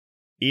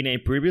In a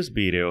previous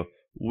video,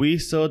 we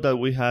saw that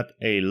we had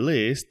a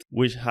list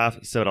which have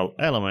several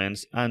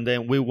elements, and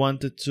then we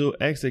wanted to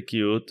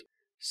execute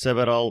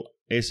several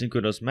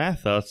asynchronous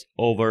methods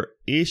over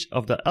each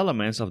of the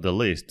elements of the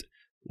list.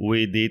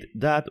 We did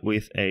that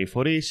with a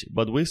for each,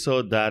 but we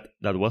saw that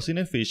that was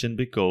inefficient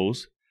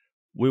because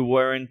we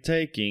weren't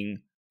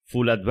taking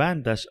full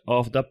advantage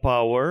of the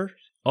power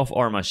of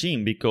our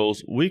machine,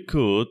 because we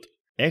could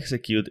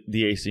execute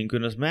the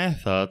asynchronous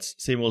methods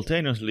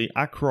simultaneously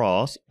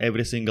across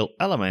every single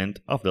element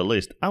of the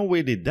list. And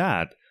we did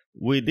that.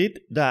 We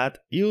did that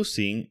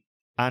using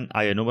an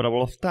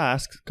enumerable of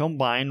tasks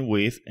combined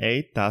with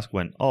a task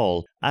when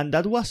all. And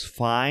that was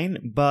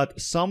fine, but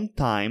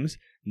sometimes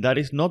that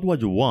is not what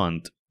you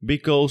want,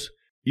 because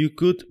you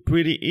could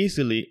pretty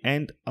easily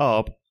end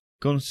up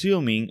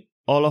consuming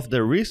all of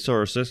the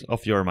resources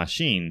of your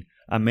machine,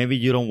 and maybe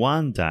you don't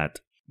want that.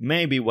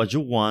 Maybe what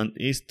you want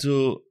is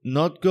to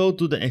not go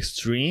to the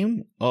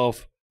extreme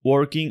of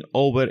working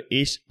over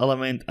each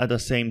element at the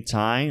same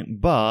time,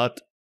 but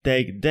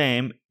take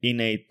them in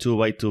a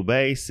 2x2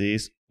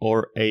 basis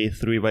or a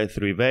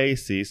 3x3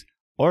 basis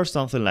or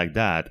something like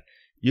that.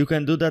 You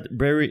can do that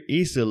very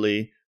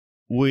easily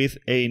with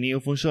a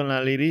new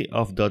functionality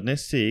of .NET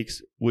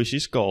 6, which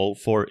is called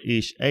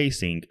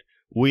ForEachAsync.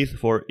 With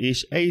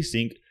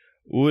ForEachAsync,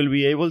 we'll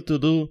be able to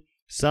do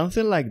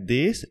something like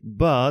this,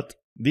 but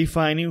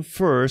defining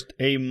first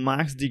a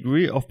max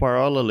degree of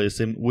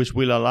parallelism, which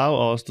will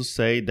allow us to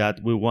say that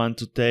we want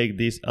to take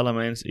these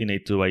elements in a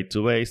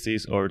 2x2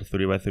 basis or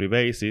 3x3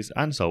 basis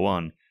and so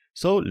on.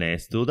 So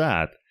let's do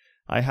that.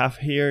 I have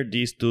here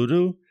this to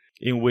do,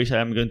 in which I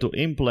am going to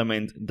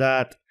implement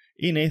that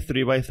in a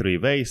 3x3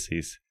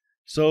 basis.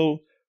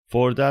 So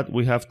for that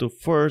we have to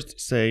first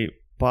say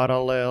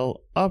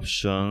parallel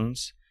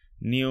options,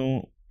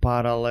 new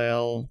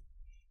parallel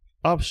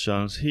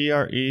options.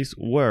 Here is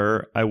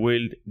where I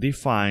will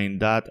define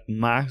that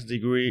max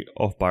degree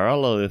of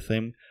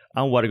parallelism,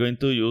 and we're going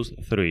to use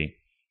 3.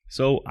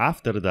 So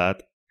after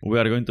that we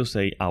are going to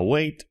say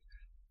await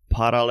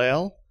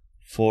parallel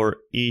for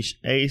each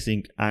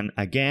async, and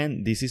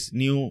again this is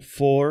new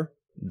for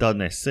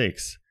 .NET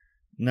 6.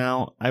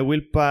 Now I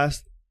will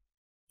pass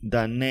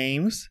the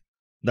names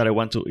that I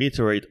want to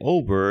iterate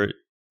over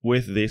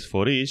with this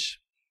for each.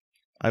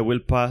 I will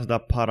pass the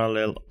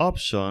parallel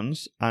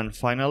options, and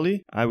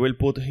finally I will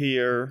put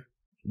here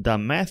the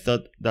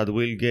method that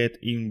will get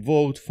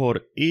invoked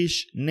for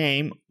each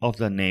name of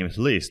the names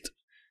list.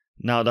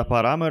 Now the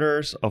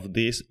parameters of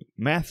this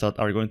method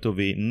are going to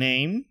be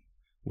name,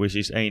 which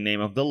is a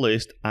name of the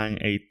list, and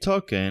a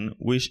token,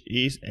 which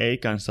is a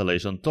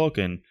cancellation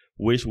token,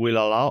 which will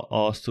allow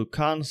us to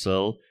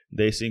cancel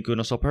the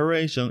asynchronous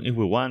operation if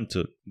we want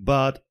to.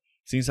 But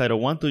since I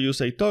don't want to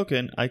use a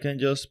token, I can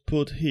just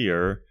put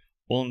here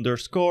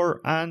underscore,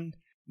 and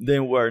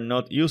then we're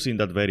not using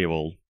that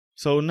variable.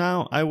 So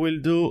now I will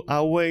do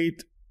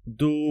await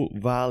do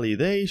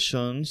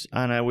validations,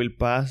 and I will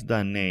pass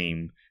the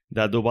name.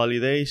 The do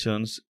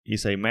validations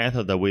is a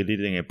method that we did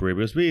in a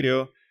previous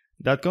video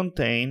that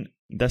contained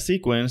the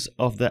sequence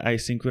of the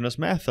asynchronous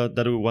method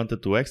that we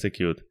wanted to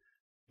execute.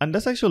 And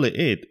that's actually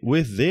it.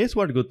 With this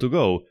we're good to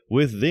go.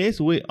 With this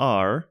we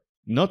are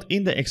not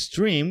in the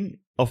extreme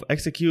of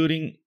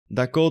executing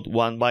the code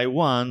one by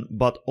one,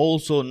 but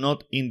also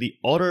not in the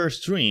other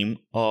extreme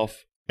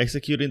of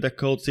executing the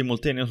code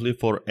simultaneously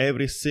for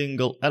every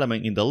single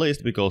element in the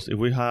list, because if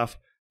we have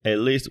a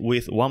list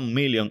with 1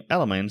 million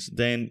elements,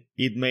 then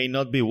it may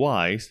not be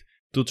wise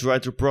to try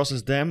to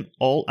process them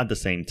all at the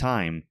same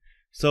time.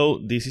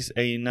 So this is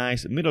a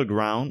nice middle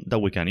ground that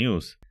we can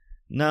use.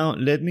 Now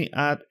let me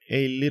add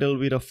a little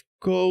bit of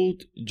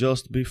code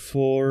just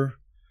before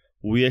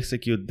we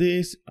execute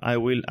this. I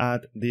will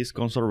add this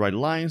console write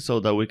line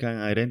so that we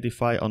can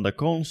identify on the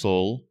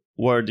console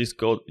where this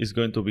code is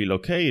going to be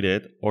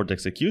located, or the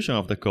execution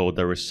of the code,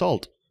 the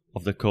result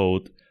of the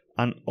code.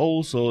 And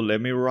also let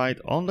me write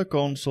on the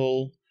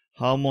console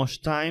how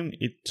much time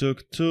it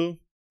took to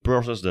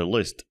process the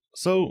list.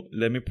 So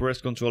let me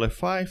press Ctrl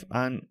F5,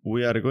 and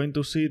we are going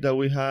to see that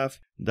we have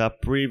the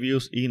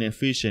previous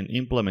inefficient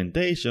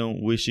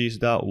implementation, which is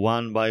the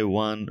 1 by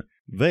 1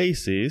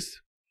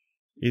 basis.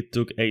 It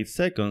took 8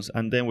 seconds,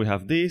 and then we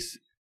have this,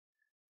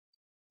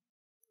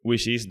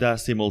 which is the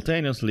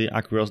simultaneously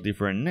across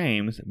different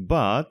names,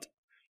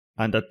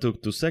 and that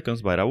took 2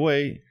 seconds by the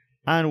way.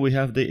 And we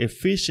have the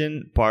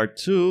efficient part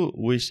 2,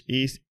 which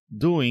is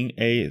doing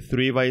a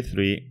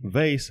 3x3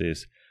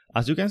 basis.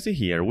 As you can see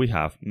here, we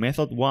have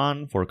method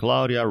 1 for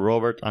Claudia,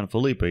 Robert, and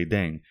Felipe,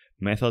 then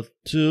method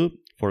 2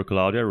 for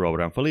Claudia,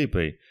 Robert, and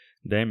Felipe,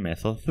 then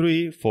method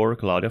 3 for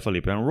Claudia,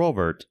 Felipe, and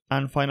Robert,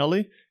 and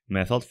finally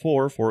method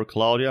 4 for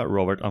Claudia,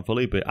 Robert, and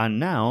Felipe. And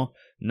now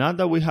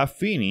that we have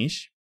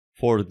finished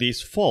for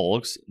these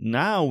folks,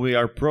 now we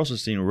are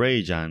processing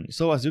Rajan.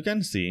 So as you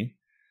can see,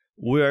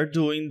 we are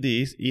doing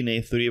this in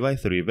a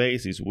 3x3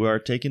 basis. We are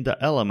taking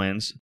the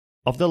elements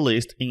of the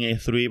list in a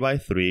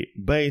 3x3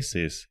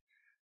 basis.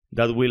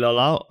 That will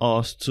allow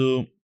us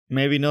to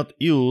maybe not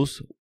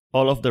use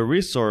all of the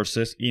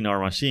resources in our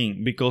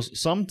machine, because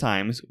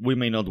sometimes we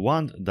may not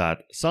want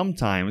that.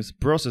 Sometimes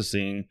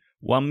processing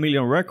 1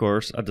 million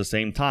records at the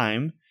same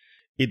time,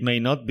 it may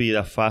not be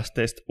the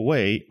fastest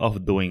way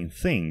of doing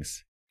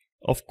things.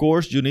 Of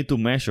course, you need to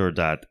measure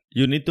that.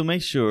 You need to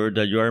make sure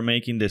that you are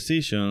making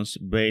decisions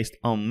based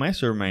on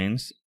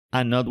measurements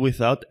and not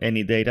without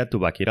any data to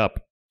back it up.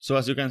 So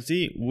as you can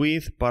see,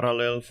 with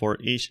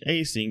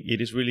Parallel.ForEachAsync,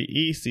 it is really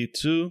easy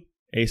to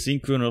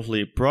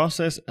asynchronously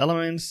process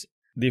elements,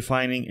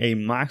 defining a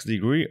max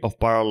degree of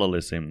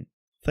parallelism.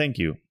 Thank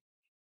you.